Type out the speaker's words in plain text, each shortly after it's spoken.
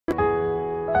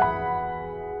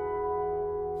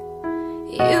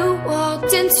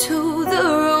into the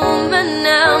room, and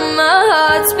now my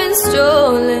heart's been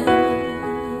stolen.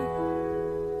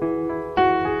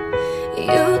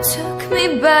 You took me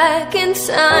back in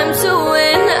time to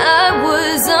when I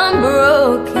was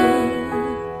unbroken.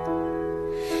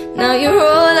 Now you're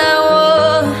all I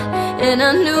want, and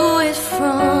I knew it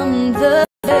from the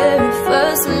very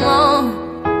first moment.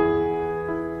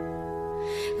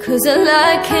 'Cause the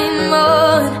light came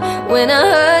on when I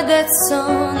heard that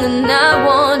song, and I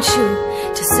want you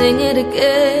to sing it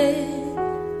again.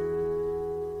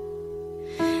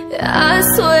 I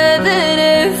swear that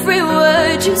every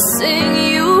word you sing,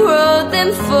 you wrote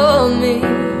them for me.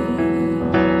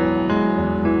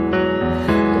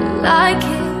 Like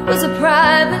it was a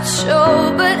private show,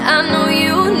 but I know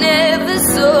you never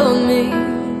saw me.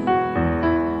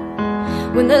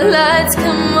 When the lights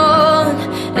come on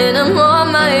and I'm on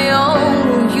my own,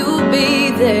 will you be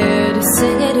there to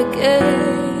sing it again?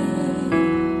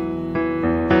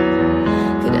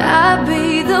 Could I be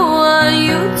the one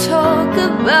you talk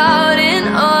about in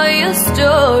all your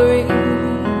stories?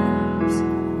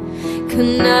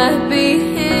 Could I be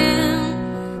him?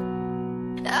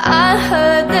 I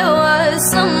heard there was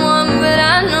someone, but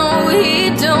I know he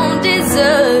don't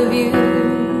deserve you.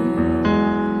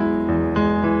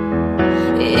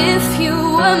 If you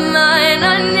were mine,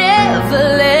 I'd never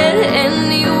let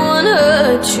anyone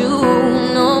hurt you.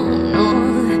 No, no.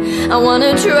 I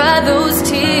wanna dry those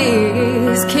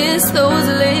tears, kiss those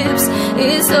lips.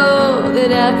 It's all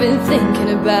that I've been thinking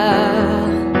about.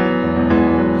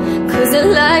 'Cause the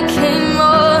light came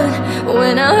on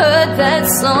when I heard that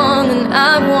song, and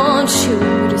I want you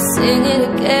to sing it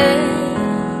again.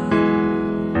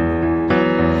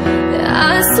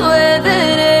 I swear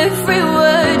that every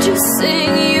word you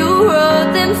sing, you wrote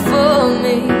them for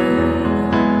me.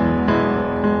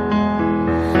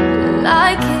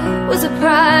 Like it was a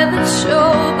private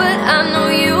show, but I know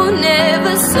you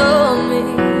never saw me.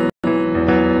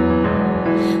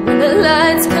 When the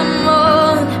lights come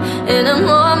on and I'm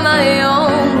on my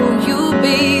own, will you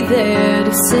be there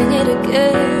to sing it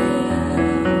again?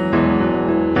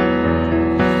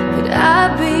 Could I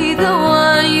be the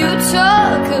one you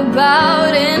talk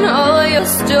about in all your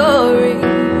stories?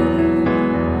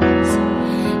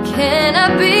 Can I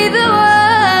be the one?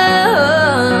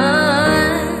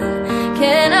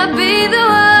 Can I be the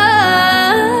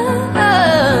one?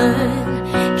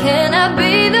 Can I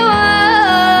be the one?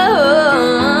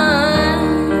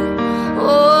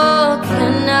 Oh,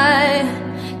 can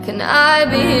I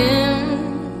be him?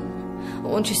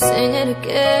 Won't you sing it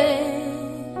again?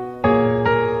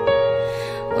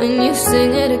 When you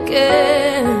sing it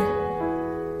again,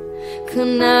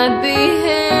 can I be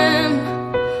him?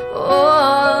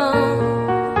 Oh,